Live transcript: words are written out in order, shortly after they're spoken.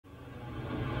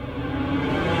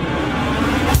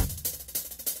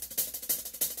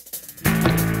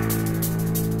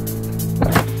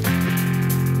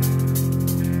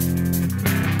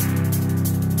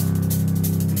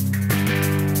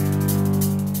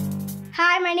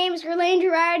Hi, my name is Guerlain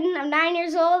Girardin. I'm 9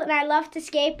 years old and I love to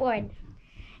skateboard.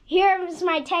 Here's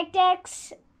my tech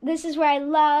decks. This is where I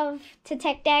love to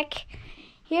tech deck.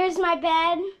 Here's my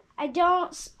bed. I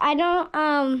don't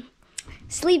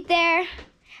sleep there.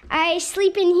 I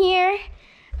sleep in here.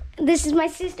 This is my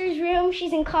sister's room.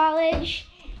 She's in college.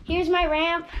 Here's my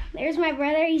ramp. There's my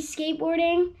brother. He's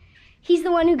skateboarding. He's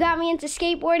the one who got me into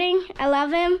skateboarding. I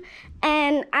love him,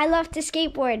 and I love to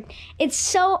skateboard. It's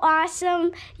so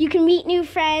awesome. You can meet new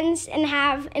friends and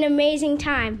have an amazing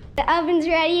time. The oven's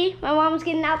ready. My mom's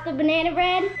getting out the banana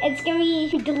bread. It's gonna be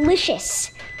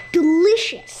delicious.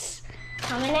 Delicious.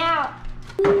 Coming out.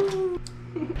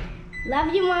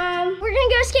 Love you, Mom. We're gonna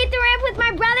go skate the ramp with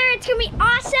my brother. It's gonna be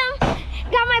awesome.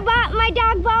 Got my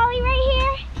dog Bolly right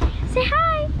here. Say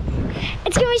hi.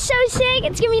 It's gonna be so sick.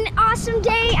 It's gonna be an awesome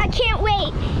day. I can't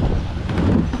wait.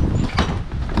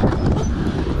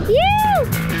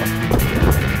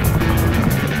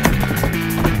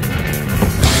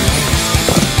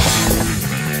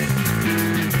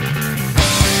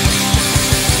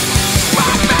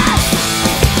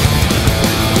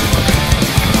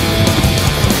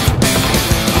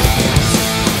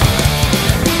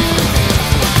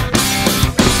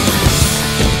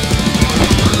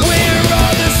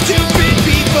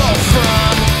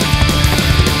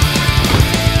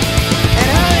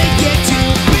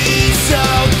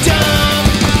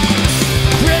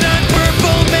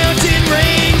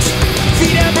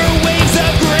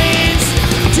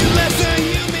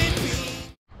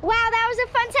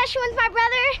 With my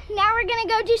brother. Now we're gonna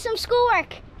go do some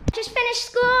schoolwork. Just finished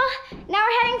school. Now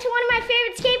we're heading to one of my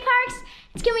favorite skate parks.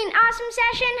 It's gonna be an awesome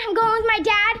session. I'm going with my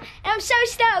dad, and I'm so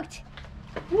stoked.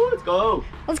 Woo, let's go.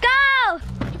 Let's go.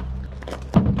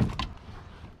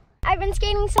 I've been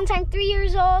skating since I'm 3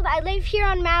 years old. I live here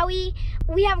on Maui.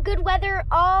 We have good weather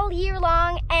all year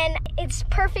long, and it's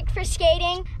perfect for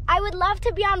skating. I would love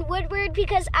to be on Woodward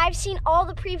because I've seen all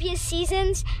the previous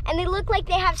seasons, and they look like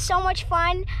they have so much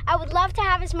fun. I would love to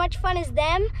have as much fun as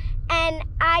them, and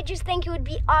I just think it would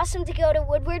be awesome to go to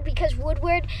Woodward because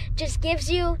Woodward just gives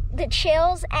you the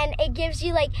chills, and it gives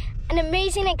you like an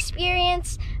amazing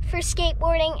experience for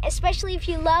skateboarding, especially if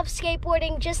you love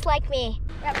skateboarding just like me.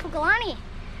 We're at Pukalani,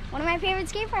 one of my favorite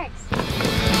skate parks.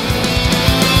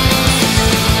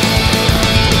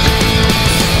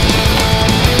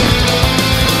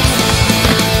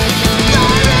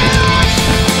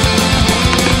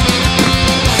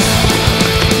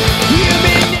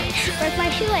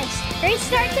 Great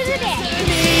start to the day.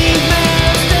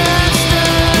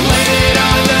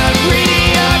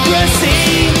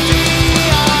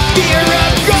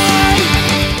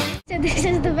 So this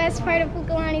is the best part of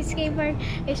Pukalani Skatepark.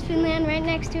 There's Finland right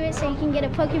next to it, so you can get a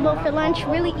Pokeball for lunch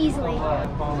really easily.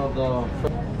 All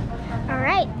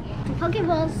right,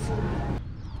 Pokeballs.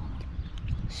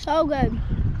 So good.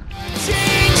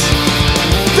 Change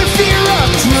the fear of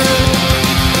truth.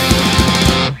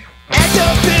 And the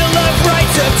bill of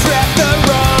rights subtract the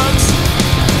wrongs.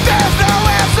 There's no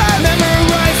answer.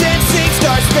 Memorize and sing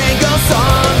Star-Spangled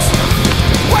songs.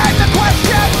 Where's the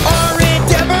question or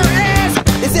endeavor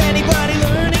is anybody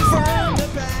learning from the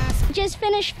past? Just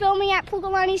finished filming at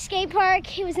Pukalani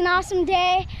Skatepark. It was an awesome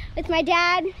day with my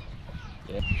dad.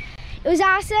 It was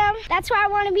awesome. That's why I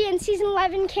want to be in season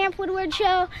 11 Camp Woodard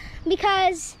show,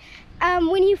 because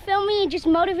when you film me, it just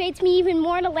motivates me even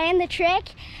more to land the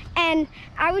trick. And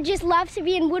I would just love to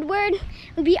be in Woodward. It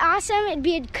would be awesome. It'd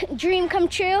be a dream come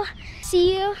true.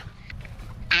 See you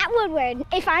at Woodward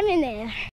if I'm in there.